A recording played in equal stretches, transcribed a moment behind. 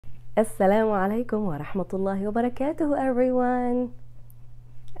Assalamu alaikum wa rahmatullahi wa barakatuhu, everyone.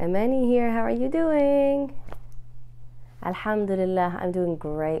 Amani here. How are you doing? Alhamdulillah, I'm doing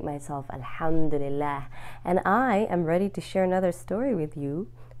great myself. Alhamdulillah. And I am ready to share another story with you.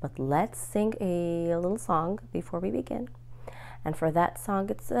 But let's sing a little song before we begin. And for that song,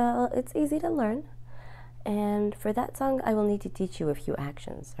 it's easy to learn. And for that song, I will need to teach you a few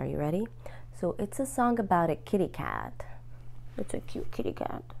actions. Are you ready? So it's a song about a kitty cat. It's a cute kitty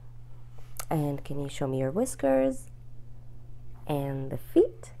cat. And can you show me your whiskers? And the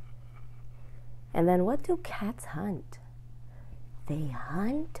feet? And then what do cats hunt? They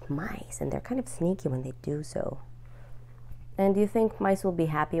hunt mice, and they're kind of sneaky when they do so. And do you think mice will be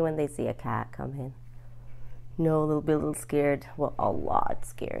happy when they see a cat come in? No, they'll be a little scared. Well, a lot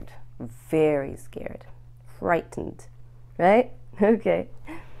scared. Very scared. Frightened. Right? Okay.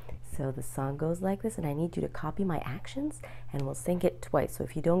 So the song goes like this, and I need you to copy my actions, and we'll sing it twice. So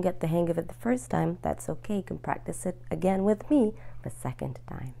if you don't get the hang of it the first time, that's okay. You can practice it again with me the second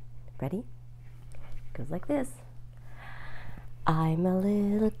time. Ready? It goes like this. I'm a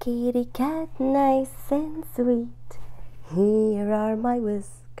little kitty cat, nice and sweet. Here are my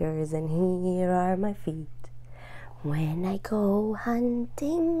whiskers and here are my feet. When I go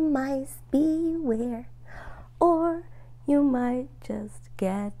hunting, mice beware, or you might just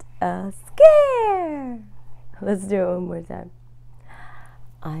get a scare. Let's do it one more time.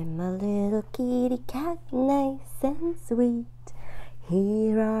 I'm a little kitty cat, nice and sweet.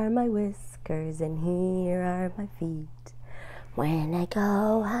 Here are my whiskers and here are my feet. When I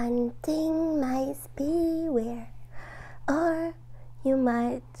go hunting, mice beware, or you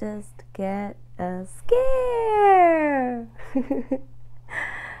might just get a scare.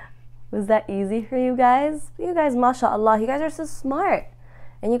 Was that easy for you guys? You guys, mashallah, you guys are so smart.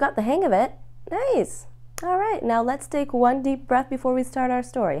 And you got the hang of it. Nice. All right, now let's take one deep breath before we start our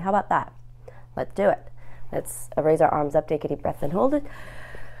story. How about that? Let's do it. Let's raise our arms up, take a deep breath and hold it.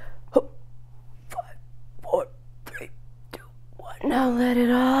 5, 4, 3, 2, 1. Now let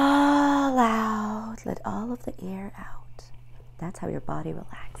it all out. Let all of the air out. That's how your body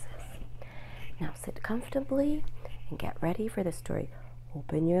relaxes. Now sit comfortably and get ready for the story.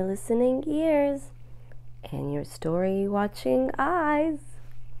 Open your listening ears and your story watching eyes.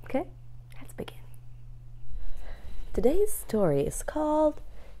 Okay, let's begin. Today's story is called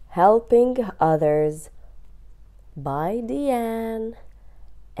Helping Others by Dian.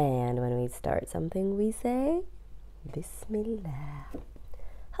 And when we start something, we say Bismillah.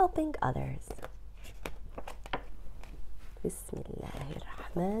 Helping others.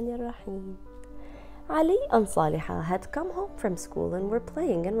 Bismillahirrahmanirrahim. Ali and Saliha had come home from school and were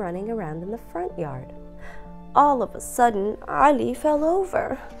playing and running around in the front yard. All of a sudden, Ali fell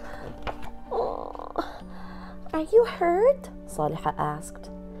over. Oh, are you hurt? Saliha asked.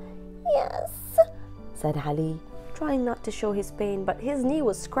 Yes, said Ali, trying not to show his pain, but his knee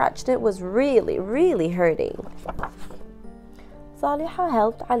was scratched. It was really, really hurting. Saliha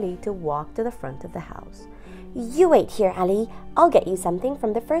helped Ali to walk to the front of the house. You wait here, Ali. I'll get you something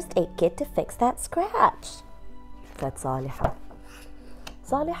from the first aid kit to fix that scratch, said Saliha.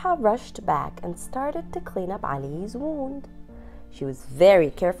 Saliha rushed back and started to clean up Ali's wound. She was very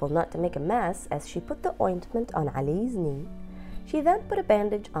careful not to make a mess as she put the ointment on Ali's knee. She then put a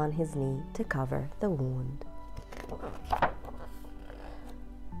bandage on his knee to cover the wound.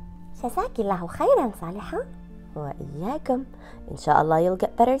 Jazakillahu khairan, Saliha. Wa iyyakum. Inshallah, you'll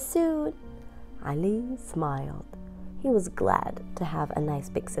get better soon. Ali smiled. He was glad to have a nice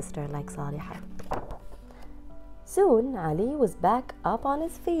big sister like Saliha. Soon, Ali was back up on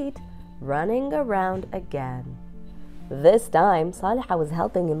his feet, running around again. This time, Saliha was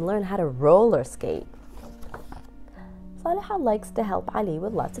helping him learn how to roller skate. Saliha likes to help Ali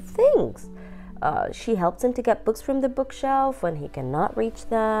with lots of things. She helps him to get books from the bookshelf when he cannot reach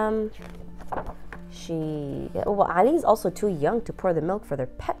them. Ali is also too young to pour the milk for their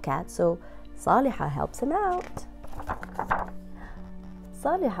pet cat, so Saliha helps him out.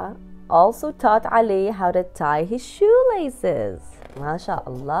 Saliha also taught Ali how to tie his shoelaces.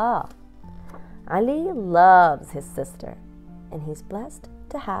 MashaAllah. Ali loves his sister, and he's blessed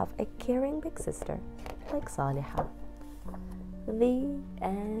to have a caring big sister like Saliha. The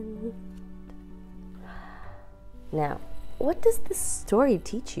end. Now, what does this story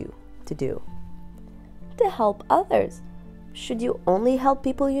teach you to do? To help others. Should you only help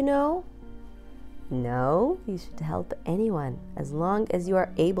people you know? No, you should help anyone as long as you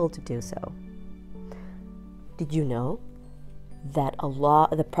are able to do so. Did you know that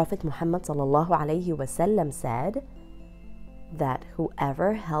the Prophet Muhammad sallallahu alaihi wasallam said that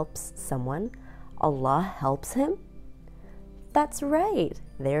whoever helps someone, Allah helps him? That's right.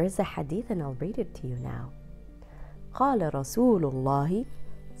 There is a hadith and I'll read it to you now. قال رسول الله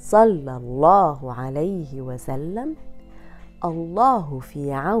صلى الله عليه وسلم الله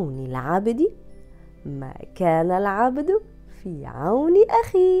في عون العبد ما كان العبد في عون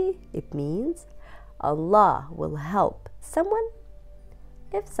أخيه. It means Allah will help someone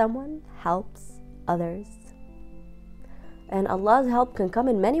if someone helps others. And Allah's help can come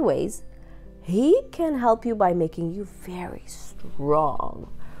in many ways. He can help you by making you very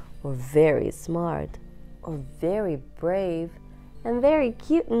strong, or very smart, or very brave, and very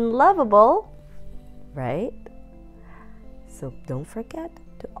cute and lovable, right? So don't forget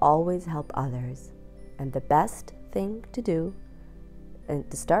to always help others. And the best thing to do, and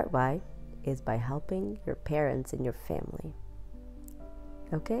to start by, is by helping your parents and your family.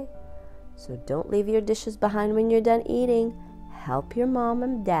 Okay? So don't leave your dishes behind when you're done eating. Help your mom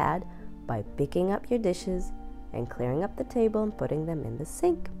and dad by picking up your dishes and clearing up the table and putting them in the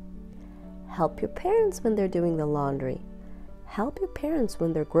sink. Help your parents when they're doing the laundry. Help your parents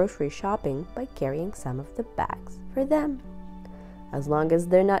when they're grocery shopping by carrying some of the bags for them, as long as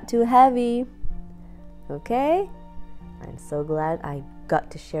they're not too heavy. Okay? I'm so glad I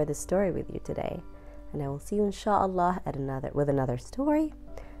got to share this story with you today, and I will see you inshallah with another story.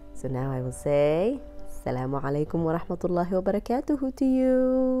 So now I will say Assalamu alaikum wa rahmatullahi wa barakatuhu to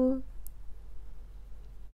you.